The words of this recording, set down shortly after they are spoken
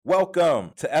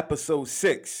Welcome to episode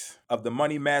 6 of the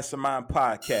Money Mastermind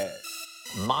Podcast.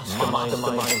 Mastermind.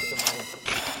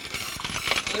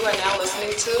 You are now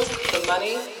listening to the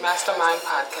Money Mastermind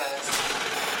Podcast.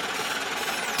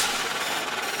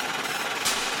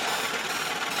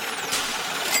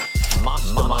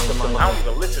 I don't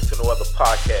even listen to no other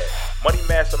podcast. Money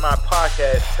Mastermind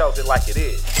Podcast tells it like it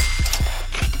is.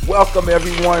 Welcome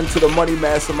everyone to the Money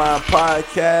Mastermind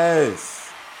Podcast.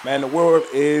 Man, the world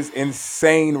is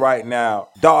insane right now.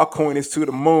 Dogcoin is to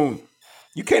the moon.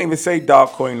 You can't even say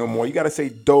Dogcoin no more. You got to say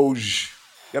Doge.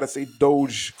 You got to say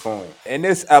Dogecoin. In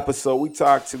this episode, we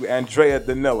talked to Andrea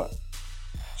Danilo.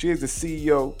 She is the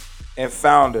CEO and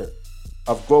founder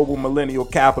of Global Millennial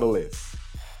Capitalists.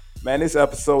 Man, this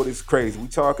episode is crazy. We're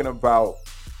talking about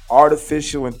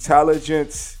artificial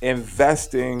intelligence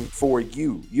investing for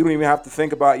you. You don't even have to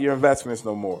think about your investments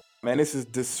no more. Man, this is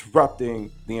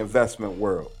disrupting the investment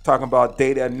world. Talking about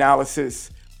data analysis.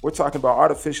 We're talking about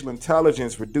artificial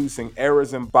intelligence reducing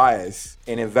errors and bias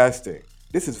in investing.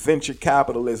 This is venture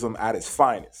capitalism at its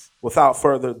finest. Without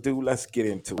further ado, let's get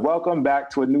into it. Welcome back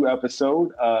to a new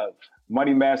episode of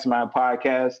Money Mastermind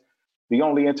Podcast, the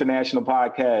only international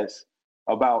podcast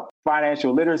about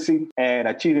financial literacy and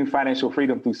achieving financial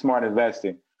freedom through smart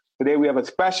investing. Today we have a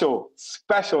special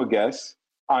guest,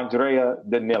 Andrea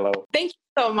Danilo. Thank you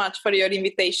so much for your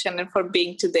invitation and for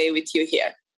being today with you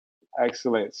here.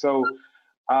 Excellent. So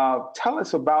tell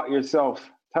us about yourself.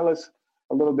 Tell us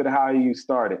a little bit how you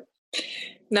started.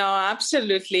 No,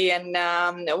 absolutely. And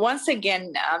once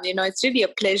again, it's really a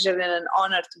pleasure and an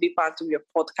honor to be part of your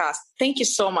podcast. Thank you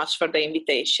so much for the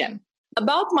invitation.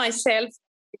 About myself,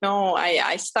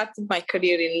 I started my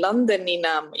career in London in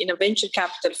a venture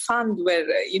capital fund where,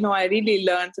 I really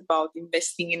learned about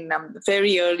investing in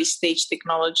very early stage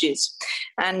technologies.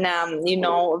 And,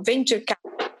 venture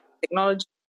capital technology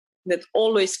that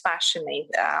always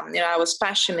I was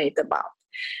passionate about.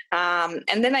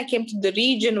 And then I came to the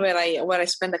region where I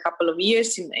spent a couple of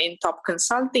years in top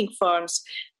consulting firms,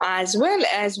 as well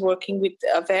as working with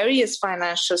various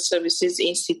financial services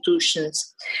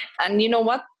institutions. And you know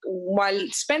what? While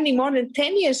spending more than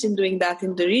 10 years in doing that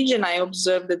in the region, I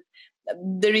observed that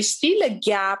there is still a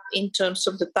gap in terms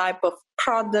of the type of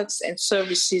products and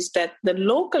services that the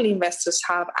local investors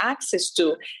have access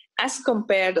to, as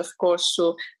compared, of course,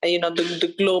 to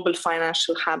the global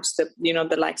financial hubs that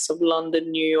the likes of London,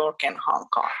 New York, and Hong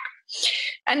Kong.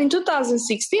 And in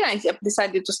 2016, I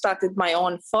decided to start my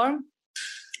own firm,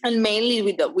 and mainly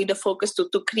with the focus to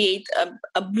create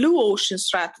a blue ocean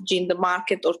strategy in the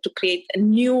market, or to create a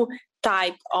new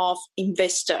type of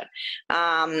investor.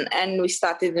 And we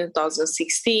started in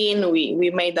 2016. We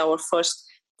made our first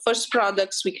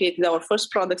products. We created our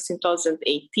first products in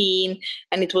 2018,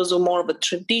 and it was more of a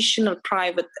traditional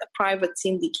private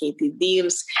syndicated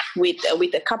deals with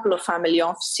a couple of family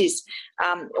offices.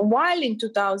 While in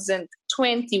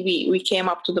 2020 we came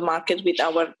up to the market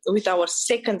with our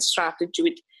second strategy,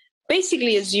 which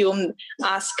basically assumed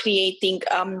us creating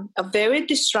a very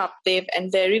disruptive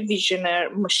and very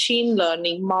visionary machine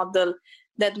learning model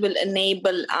that will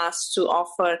enable us to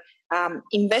offer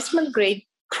investment grade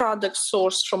products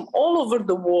sourced from all over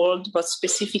the world, but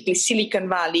specifically Silicon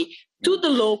Valley, to the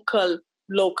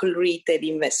local retail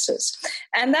investors.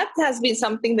 And that has been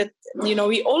something that,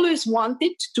 we always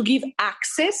wanted to give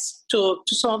access to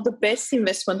some of the best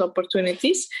investment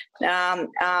opportunities,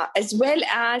 as well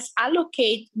as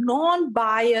allocate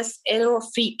non-biased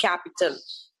error-free capital.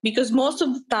 Because most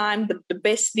of the time, the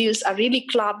best deals are really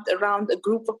clubbed around a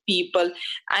group of people,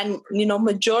 and,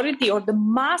 majority or the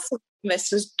mass of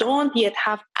investors don't yet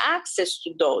have access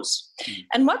to those.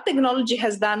 And what technology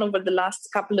has done over the last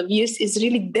couple of years is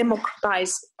really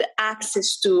democratize the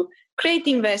access to great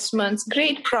investments,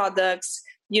 great products,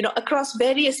 across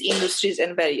various industries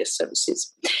and various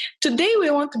services. Today, we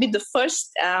want to be the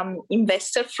first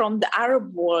investor from the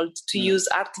Arab world to use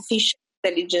artificial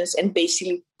intelligence and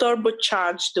basically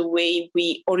turbocharge the way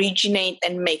we originate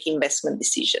and make investment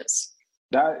decisions.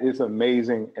 That is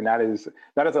amazing, and that is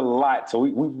a lot. So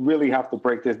we really have to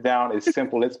break this down as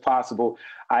simple as possible.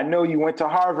 I know you went to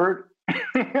Harvard.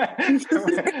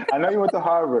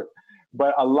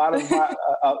 But a lot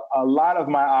of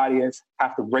my audience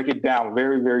have to break it down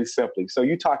very, very simply. So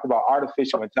you talked about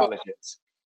artificial intelligence.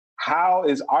 How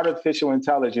is artificial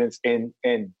intelligence and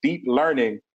deep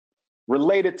learning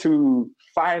related to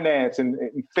finance and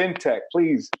fintech?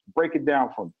 Please break it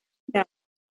down for me. Yeah.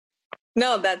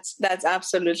 No, that's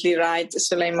absolutely right,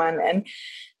 Suleiman. And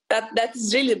that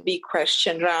is really a big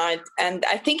question, right? And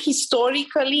I think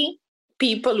historically,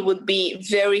 people would be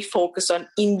very focused on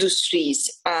industries.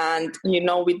 And,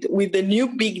 with the new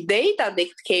big data that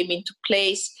came into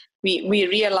place, we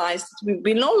realized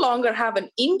we no longer have an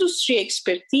industry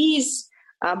expertise,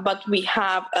 but we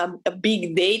have a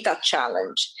big data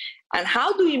challenge. And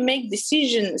how do we make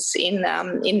decisions in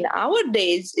our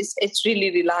days? It's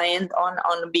really reliant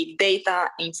on big data,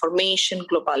 information,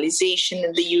 globalization,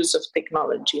 and the use of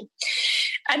technology.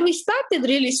 And we started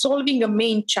really solving a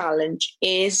main challenge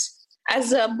is,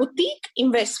 as a boutique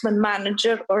investment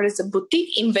manager or as a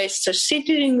boutique investor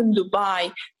sitting in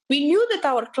Dubai, we knew that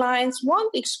our clients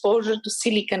want exposure to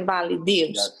Silicon Valley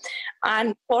deals. Yes.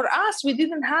 And for us, we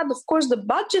didn't have, of course, the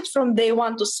budget from day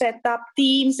one to set up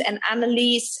teams and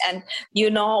analysts and,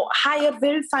 hire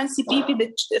very fancy people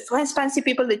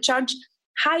that charge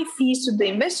high fees to the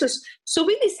investors. So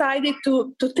we decided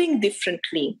to think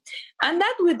differently. And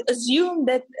that would assume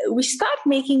that we start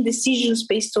making decisions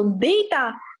based on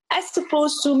data as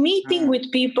opposed to meeting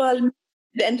with people,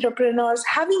 the entrepreneurs,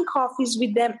 having coffees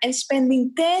with them and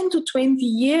spending 10 to 20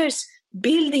 years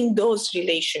building those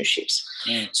relationships.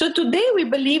 So today we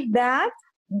believe that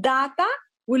data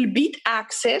will beat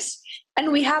access,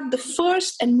 and we have the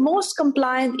first and most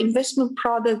compliant investment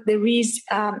product there is,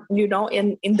 in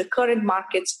the current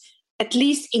markets, at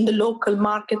least in the local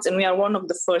markets, and we are one of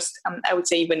the first, I would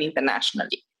say, even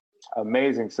internationally.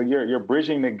 Amazing. So you're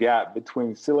bridging the gap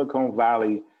between Silicon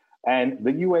Valley and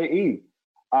the UAE.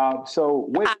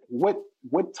 So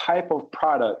what type of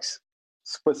products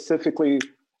specifically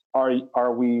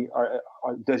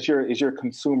is your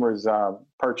consumers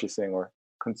purchasing or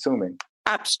consuming?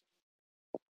 Absolutely.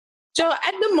 So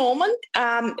at the moment,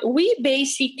 we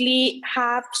basically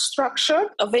have structured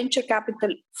a venture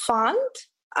capital fund.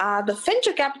 The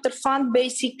venture capital fund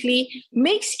basically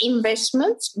makes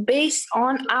investments based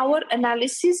on our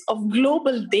analysis of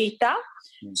global data.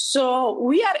 So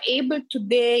we are able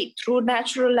today, through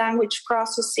natural language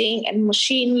processing and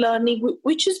machine learning,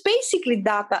 which is basically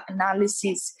data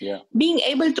analysis, being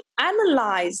able to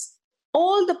analyze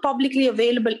all the publicly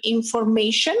available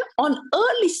information on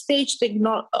early stage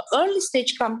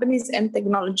companies and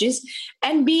technologies,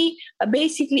 and be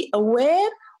basically aware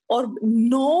or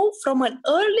know from an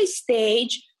early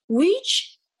stage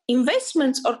which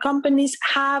investments or companies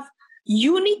have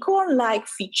unicorn-like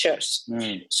features.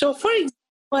 So for example,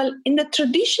 in the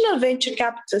traditional venture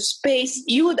capital space,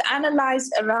 you would analyze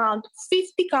around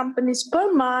 50 companies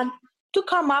per month to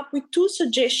come up with 2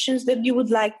 suggestions that you would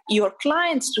like your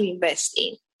clients to invest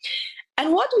in.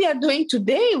 And what we are doing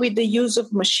today with the use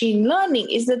of machine learning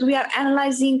is that we are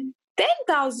analyzing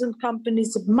 10,000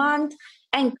 companies a month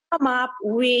and come up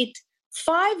with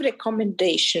 5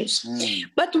 recommendations.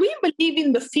 But we believe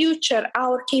in the future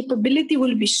our capability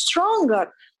will be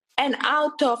stronger, and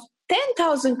out of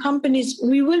 10,000 companies,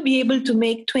 we will be able to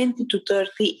make 20 to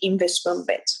 30 investment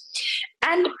bets.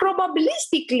 And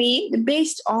probabilistically,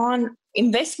 based on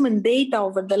investment data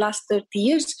over the last 30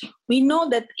 years, we know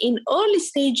that in early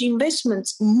stage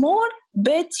investments, more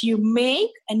bets you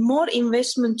make and more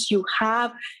investments you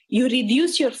have, you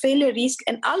reduce your failure risk,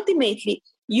 and ultimately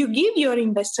you give your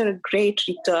investor a great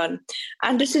return.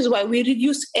 And this is why we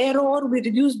reduce error, we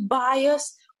reduce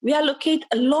bias. We allocate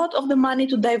a lot of the money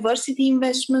to diversity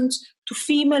investments, to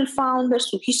female founders,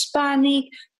 to Hispanic,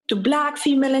 to Black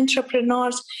female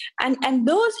entrepreneurs. And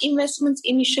those investments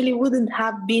initially wouldn't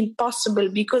have been possible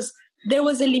because there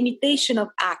was a limitation of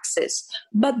access.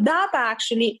 But data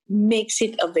actually makes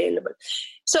it available.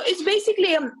 So it's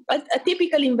basically a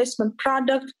typical investment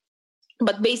product.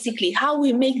 But basically, how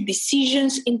we make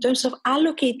decisions in terms of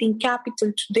allocating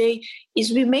capital today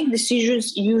is we make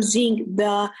decisions using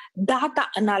the data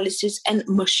analysis and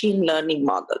machine learning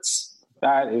models.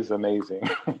 That is amazing.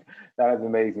 That is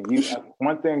amazing.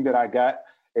 One thing that I got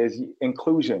is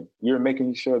inclusion. You're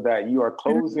making sure that you are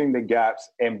closing the gaps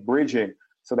and bridging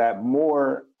so that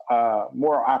more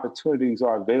opportunities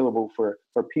are available for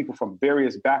people from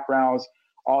various backgrounds,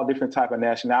 all different type of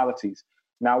nationalities.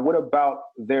 Now, what about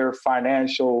their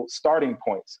financial starting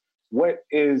points? What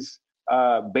is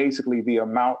basically the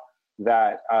amount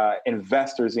that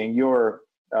investors in your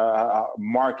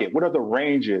market, what are the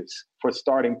ranges for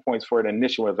starting points for an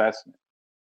initial investment?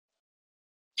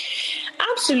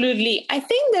 Absolutely. I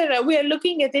think that we are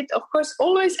looking at it, of course,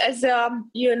 always as a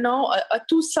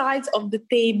 2 sides of the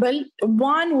table.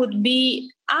 One would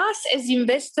be us as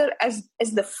investor, as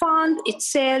the fund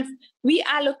itself. We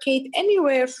allocate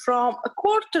anywhere from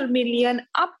 $250,000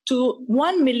 up to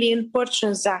 $1 million per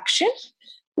transaction.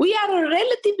 We are a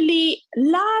relatively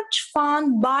large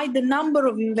fund by the number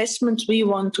of investments we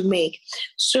want to make.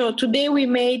 So today we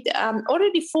made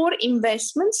already 4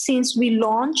 investments since we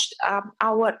launched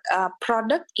our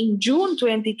product in June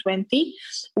 2020.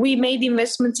 We made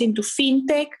investments into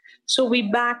fintech, So we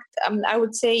backed, I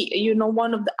would say,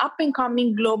 one of the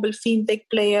up-and-coming global fintech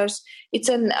players. It's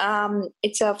a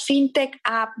fintech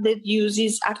app that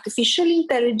uses artificial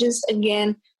intelligence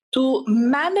again to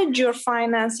manage your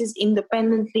finances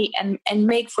independently and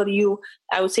make for you,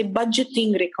 I would say,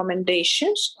 budgeting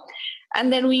recommendations.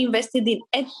 And then we invested in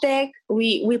EdTech.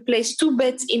 We placed 2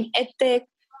 bets in EdTech.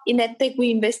 In EdTech,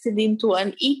 we invested into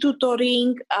an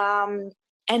e-tutoring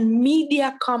and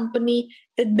media company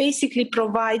that basically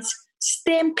provides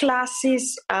STEM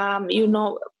classes,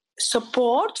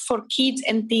 support for kids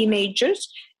and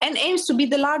teenagers, and aims to be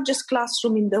the largest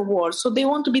classroom in the world. So they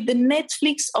want to be the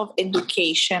Netflix of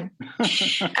education.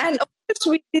 And of course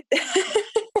we did.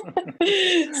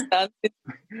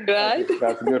 Right?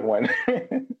 That's a good one.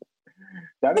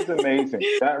 That is amazing.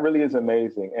 That really is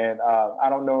amazing. And I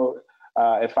don't know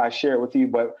if I share it with you,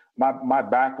 but my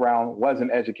background was in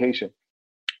education.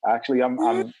 Actually,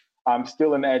 I'm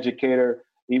still an educator,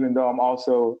 even though I'm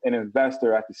also an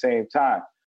investor at the same time.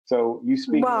 So you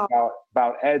speaking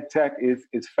about ed tech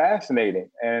is fascinating.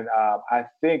 And I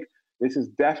think this is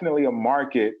definitely a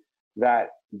market that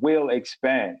will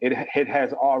expand. It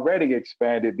has already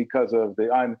expanded because of the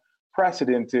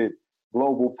unprecedented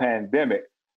global pandemic.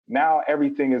 Now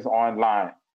everything is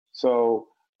online. So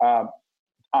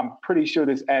I'm pretty sure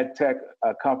this ed tech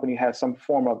company has some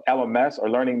form of LMS or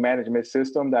learning management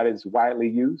system that is widely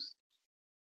used.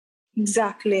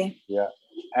 Exactly. Yeah.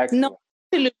 Excellent. No,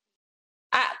 absolutely.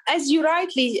 As you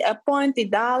rightly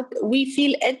pointed out, we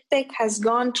feel EdTech has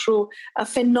gone through a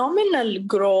phenomenal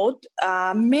growth,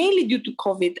 mainly due to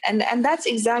COVID. And that's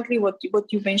exactly what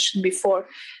you mentioned before.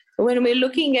 When we're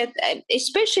looking at,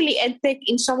 especially EdTech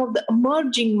in some of the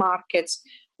emerging markets,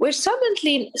 where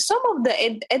suddenly some of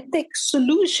the EdTech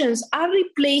solutions are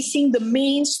replacing the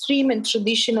mainstream and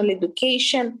traditional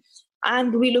education.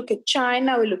 And we look at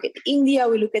China, we look at India,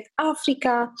 we look at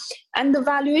Africa, and the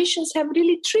valuations have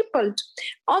really tripled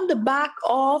on the back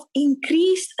of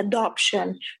increased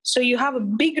adoption. So you have a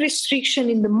big restriction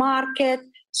in the market.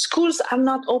 Schools are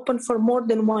not open for more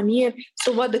than 1 year.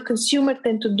 So what the consumer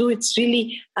tend to do, it's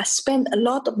really spend a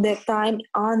lot of their time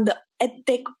on the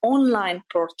EdTech online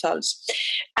portals.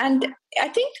 And I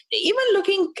think even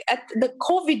looking at the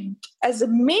COVID as a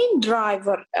main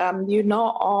driver,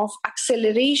 of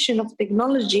acceleration of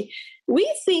technology,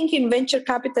 we think in venture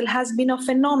capital has been a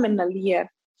phenomenal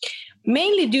year,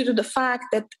 mainly due to the fact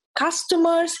that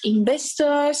customers,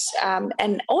 investors,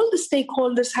 and all the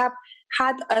stakeholders have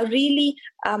had a really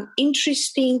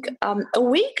interesting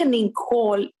awakening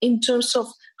call in terms of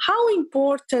how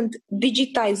important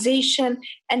digitization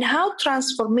and how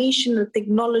transformational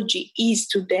technology is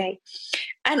today.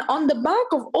 And on the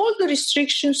back of all the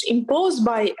restrictions imposed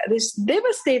by this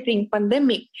devastating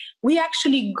pandemic, we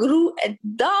actually grew at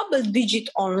double-digit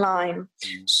online.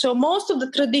 So most of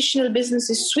the traditional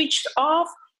businesses switched off,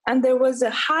 and there was a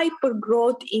hyper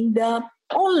growth in the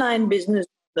online business.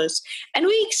 And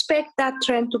we expect that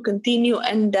trend to continue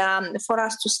and for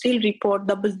us to still report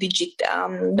double-digit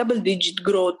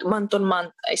growth month on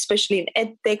month, especially in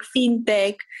EdTech,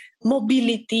 FinTech,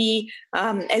 mobility,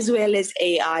 as well as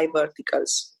AI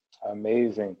verticals.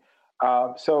 Amazing.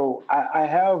 So I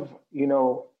have,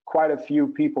 quite a few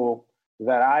people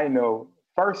that I know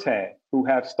firsthand who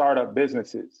have startup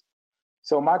businesses.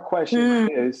 So my question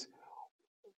is,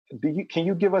 can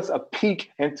you give us a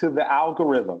peek into the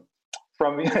algorithm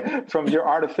from your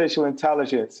artificial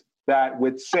intelligence that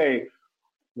would say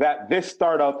that this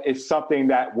startup is something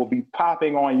that will be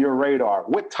popping on your radar?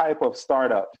 What type of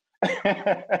startup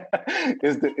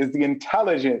is the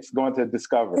intelligence going to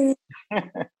discover?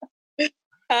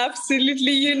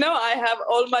 Absolutely. I have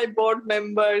all my board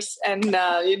members and,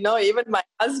 even my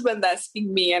husband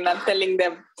asking me, and I'm telling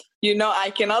them,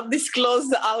 I cannot disclose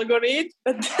the algorithm,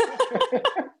 but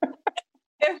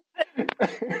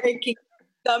making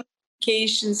some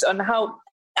indications on how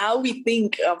we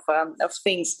think of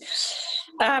things.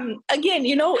 Again,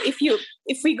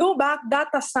 if we go back,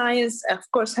 data science, of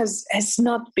course, has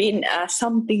not been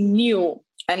something new.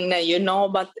 And,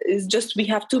 but it's just we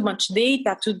have too much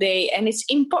data today, and it's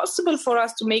impossible for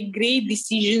us to make great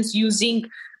decisions using,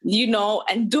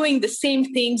 and doing the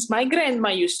same things my grandma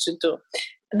used to do.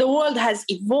 The world has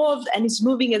evolved and is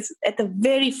moving at a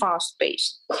very fast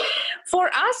pace. For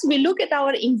us, we look at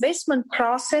our investment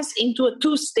process into a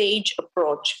 2-stage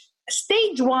approach.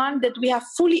 Stage 1, that we have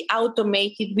fully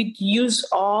automated with use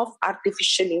of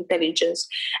artificial intelligence.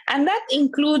 And that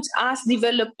includes us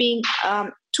developing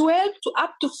 12 to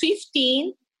up to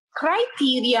 15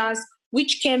 criteria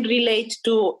which can relate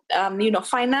to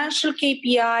financial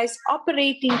KPIs,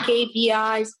 operating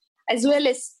KPIs, as well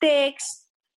as tax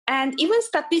and even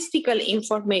statistical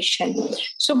information.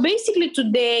 So basically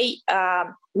today,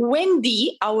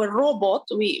 Wendy, our robot,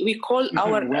 we call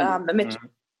our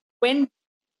Wendy,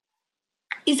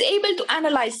 is able to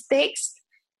analyze text,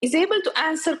 is able to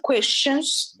answer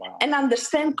questions and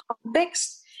understand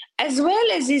context, as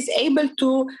well as is able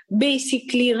to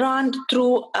basically run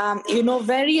through,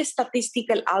 various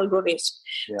statistical algorithms.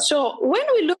 Yeah. So when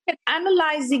we look at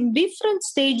analyzing different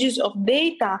stages of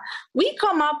data, we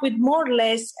come up with more or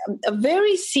less a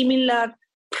very similar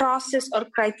process or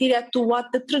criteria to what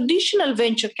the traditional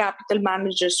venture capital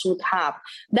managers would have.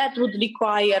 That would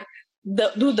require,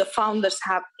 do the founders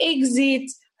have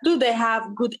exits? Do they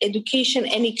have good education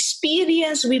and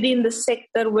experience within the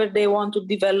sector where they want to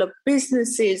develop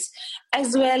businesses,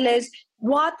 as well as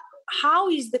how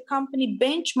is the company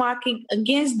benchmarking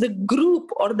against the group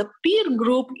or the peer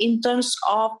group in terms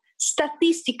of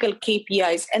statistical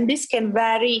KPIs? And this can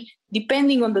vary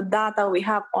depending on the data we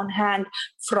have on hand,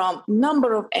 from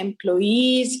number of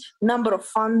employees, number of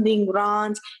funding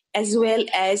rounds, as well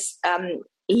as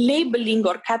labeling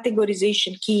or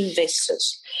categorization key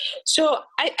investors. So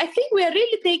I think we are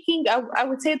really taking, I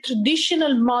would say, a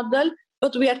traditional model,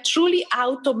 but we are truly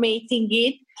automating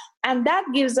it. And that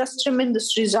gives us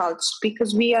tremendous results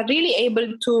because we are really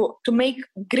able to make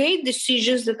great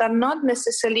decisions that are not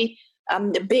necessarily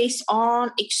based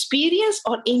on experience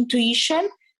or intuition,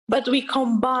 but we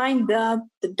combine the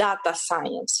data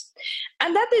science.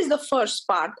 And that is the first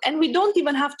part. And we don't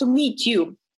even have to meet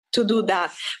you to do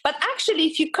that. But actually,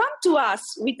 if you come to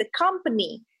us with a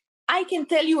company, I can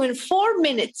tell you in 4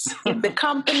 minutes if the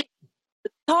company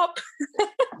top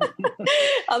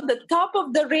on the top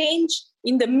of the range,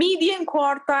 in the median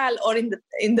quartile, or in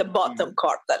the bottom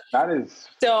quartile. That is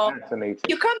so fascinating.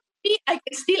 You come to me, I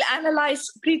can still analyze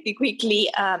pretty quickly,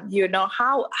 how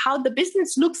the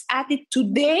business looks at it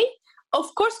today.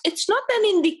 Of course, it's not an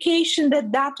indication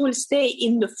that will stay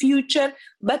in the future,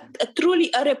 but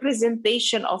truly a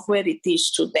representation of where it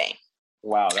is today.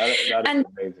 Wow, that is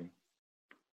amazing.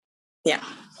 Yeah.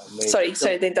 Amazing.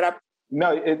 Sorry to interrupt.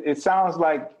 No, it sounds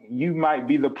like you might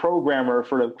be the programmer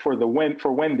for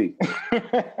Wendy.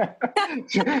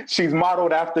 She's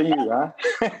modeled after you, huh?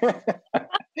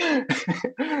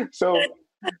 So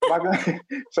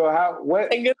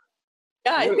what?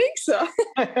 Yeah, I think so.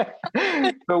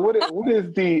 So what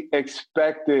is the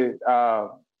expected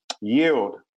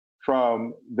yield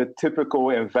from the typical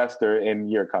investor in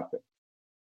your company?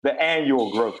 The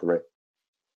annual growth rate?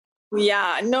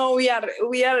 Yeah, no, we are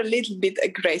a little bit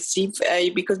aggressive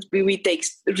because we take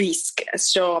risk.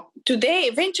 So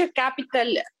today, venture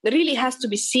capital really has to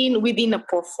be seen within a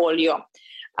portfolio.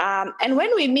 And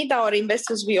when we meet our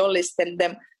investors, we always tell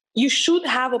them, you should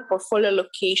have a portfolio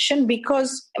allocation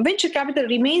because venture capital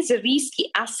remains a risky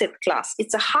asset class.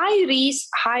 It's a high risk,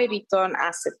 high return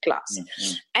asset class.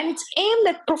 Mm-hmm. And it's aimed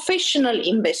at professional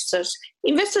investors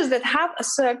that have a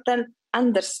certain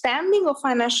understanding of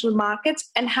financial markets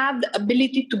and have the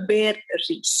ability to bear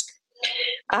risk.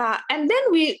 And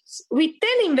then we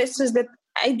tell investors that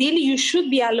ideally you should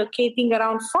be allocating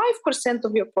around 5%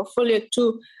 of your portfolio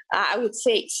to, I would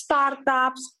say,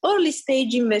 startups, early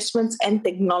stage investments, and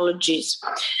technologies.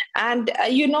 And,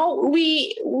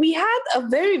 we had a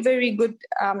very, very good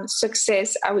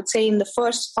success, I would say, in the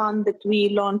first fund that we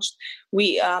launched.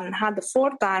 We had the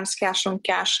 4 times cash on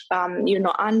cash,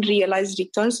 unrealized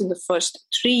returns in the first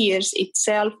 3 years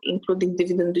itself, including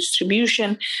dividend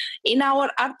distribution. In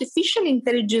our artificial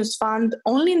intelligence fund,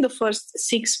 only in the first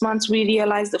 6 months, we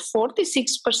realized a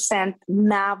 46%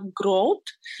 NAV growth.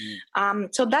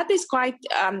 So that is quite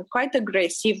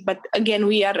aggressive. But again,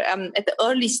 we are at the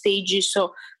early stages,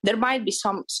 so there might be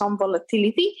some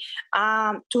volatility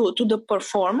to the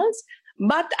performance.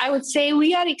 But I would say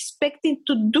we are expecting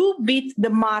to beat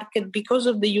the market because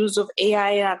of the use of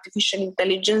AI and artificial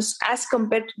intelligence as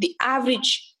compared to the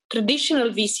average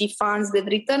traditional VC funds that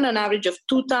return an average of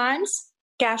 2 times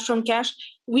cash on cash.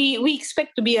 We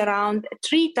expect to be around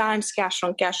 3 times cash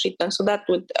on cash return. So that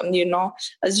would,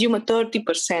 assume a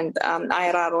 30%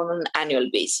 IRR on an annual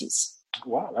basis.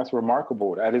 Wow, that's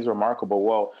remarkable. That is remarkable.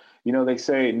 Well, they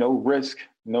say no risk,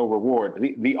 no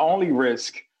reward. The only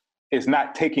risk is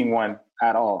not taking one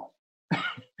at all.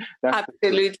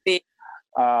 Absolutely.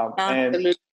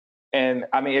 Absolutely. And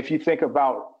I mean, if you think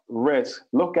about risk,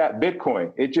 look at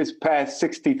Bitcoin. It just passed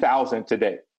 60,000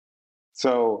 today.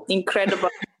 So incredible.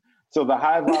 So the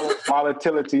high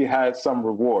volatility has some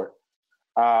reward.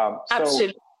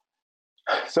 Absolutely.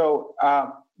 So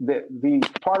the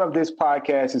part of this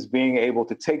podcast is being able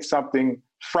to take something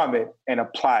from it and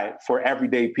apply it for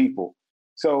everyday people.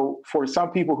 So for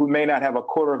some people who may not have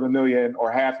 $250,000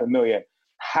 or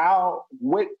 $500,000,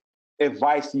 what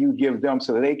advice do you give them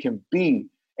so that they can be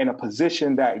in a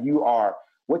position that you are?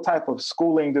 What type of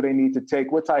schooling do they need to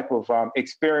take? What type of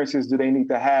experiences do they need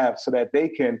to have so that they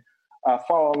can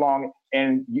follow along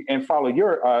and follow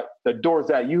your the doors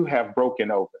that you have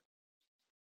broken open?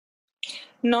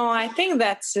 No, I think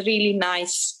that's really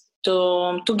nice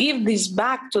to give this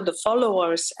back to the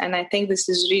followers, and I think this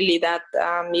is really that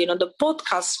the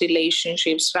podcast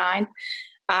relationships, right?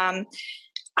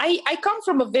 I come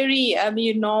from a very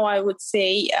I would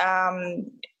say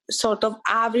sort of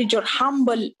average or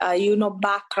humble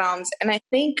backgrounds, and I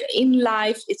think in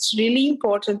life it's really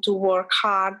important to work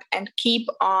hard and keep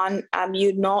on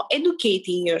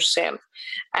educating yourself.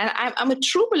 And I'm a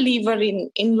true believer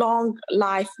in long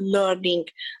life learning,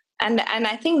 and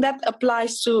I think that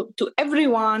applies to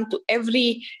everyone, to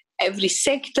every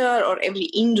sector or every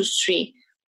industry.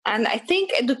 And I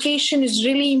think education is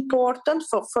really important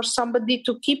for somebody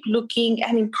to keep looking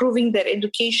and improving their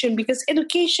education, because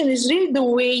education is really the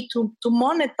way to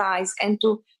monetize and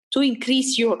to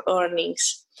increase your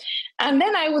earnings. And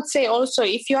then I would say also,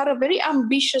 if you are a very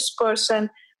ambitious person,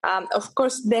 of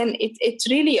course, then it's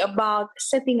really about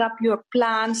setting up your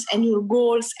plans and your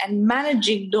goals and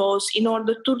managing those in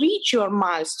order to reach your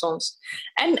milestones.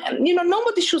 And,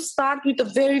 nobody should start with a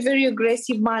very, very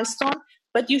aggressive milestone,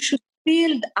 but you should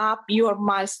build up your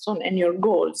milestone and your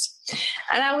goals.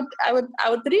 And I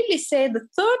would really say the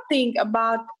third thing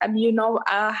about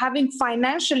having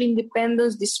financial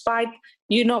independence despite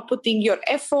putting your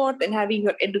effort and having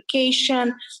your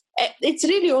education, it's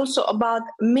really also about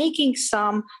making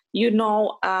some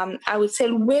I would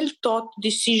say well thought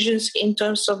decisions in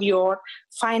terms of your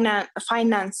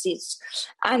finances.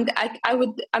 And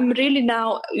I'm really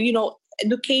now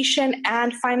education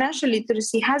and financial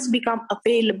literacy has become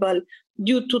available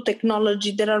due to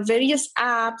technology. There are various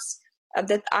apps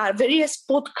that are various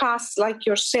podcasts like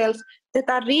yourself that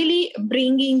are really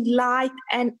bringing light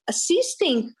and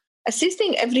assisting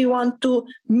everyone to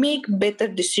make better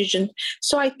decisions.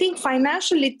 So I think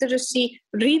financial literacy,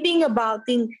 reading about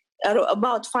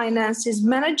finances,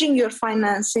 managing your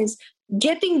finances,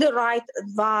 getting the right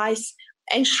advice,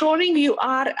 ensuring you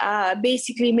are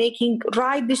basically making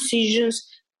right decisions,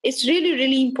 it's really,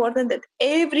 really important at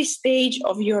every stage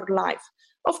of your life.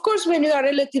 Of course, when you are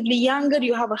relatively younger,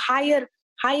 you have a higher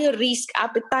risk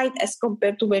appetite as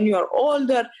compared to when you are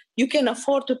older. You can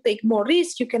afford to take more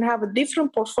risk. You can have a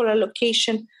different portfolio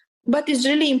allocation. But it's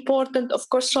really important, of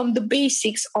course, from the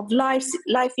basics of life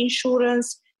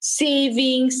insurance,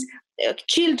 savings,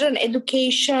 children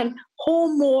education,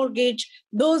 home mortgage.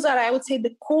 Those are, I would say,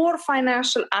 the core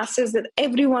financial assets that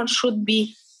everyone should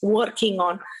be working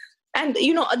on. And,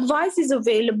 advice is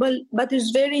available, but it's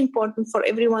very important for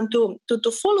everyone to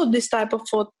follow this type of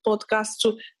podcast,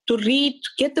 to read, to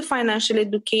get the financial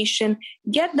education,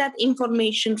 get that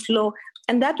information flow,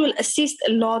 and that will assist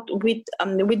a lot with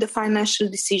the financial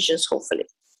decisions, hopefully.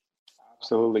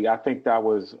 Absolutely. I think that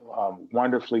was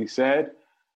wonderfully said.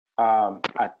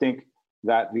 I think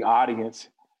that the audience,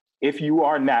 if you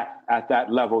are not at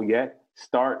that level yet,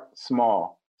 start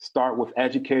small. Start with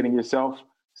educating yourself.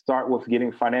 Start with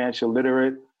getting financial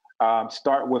literate.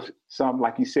 Start with some,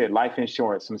 like you said, life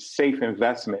insurance, some safe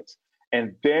investments,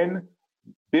 and then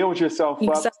build yourself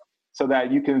up so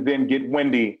that you can then get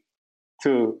Wendy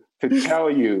to tell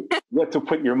you what to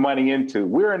put your money into.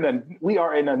 We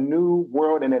are in a new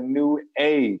world, in a new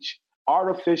age.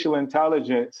 Artificial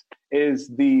intelligence is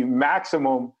the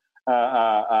maximum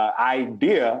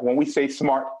idea when we say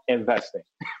smart investing.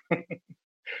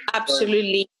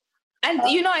 Absolutely. And,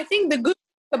 I think the good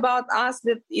thing about us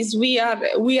that is we are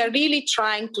really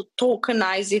trying to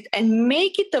tokenize it and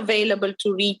make it available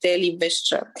to retail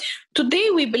investor. Today,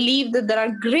 we believe that there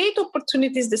are great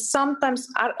opportunities that sometimes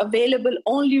are available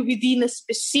only within a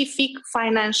specific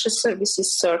financial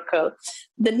services circle.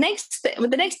 The next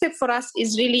step for us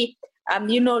is really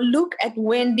look at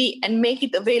Wendy and make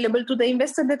it available to the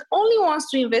investor that only wants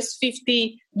to invest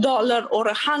 $50 or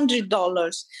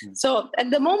 $100. So at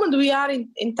the moment, we are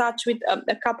in touch with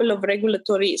a couple of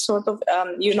regulatory sort of,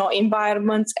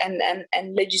 environments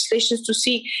and legislations to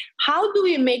see how do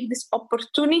we make this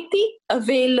opportunity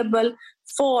available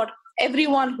for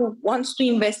everyone who wants to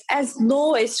invest as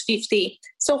low as 50.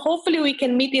 So hopefully we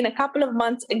can meet in a couple of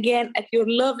months again at your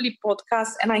lovely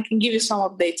podcast, and I can give you some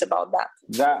updates about that.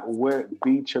 That would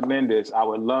be tremendous. I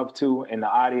would love to, and the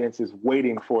audience is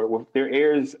waiting for it. Their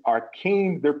ears are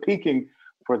keen. They're peaking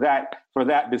for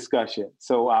that discussion.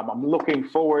 So I'm looking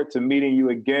forward to meeting you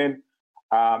again.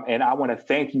 And I want to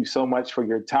thank you so much for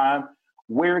your time.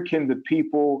 Where can the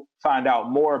people find out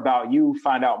more about you,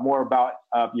 find out more about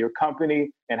your company,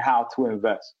 and how to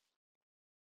invest?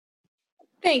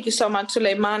 Thank you so much,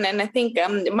 Suleiman. And I think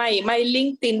my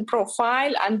LinkedIn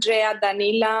profile, Andrea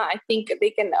Danila, I think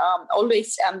they can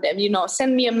always,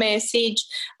 send me a message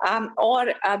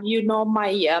or,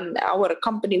 my our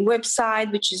company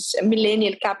website, which is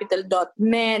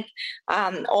millennialcapital.net,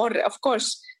 or, of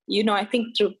course, I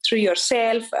think through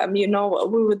yourself, we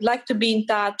would like to be in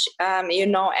touch, and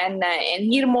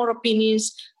hear more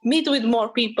opinions, meet with more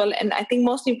people, and I think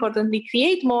most importantly,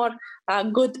 create more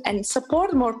good and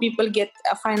support more people get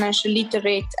financially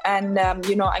literate. And,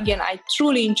 again, I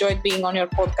truly enjoyed being on your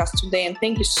podcast today. And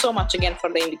thank you so much again for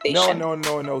the invitation.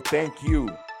 No. Thank you.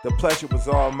 The pleasure was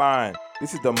all mine.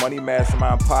 This is the Money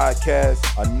Mastermind Podcast.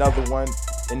 Another one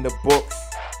in the books.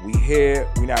 We here.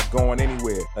 We're not going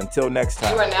anywhere. Until next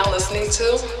time. You are now listening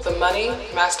to the Money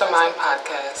Mastermind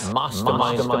Podcast.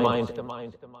 Mastermind.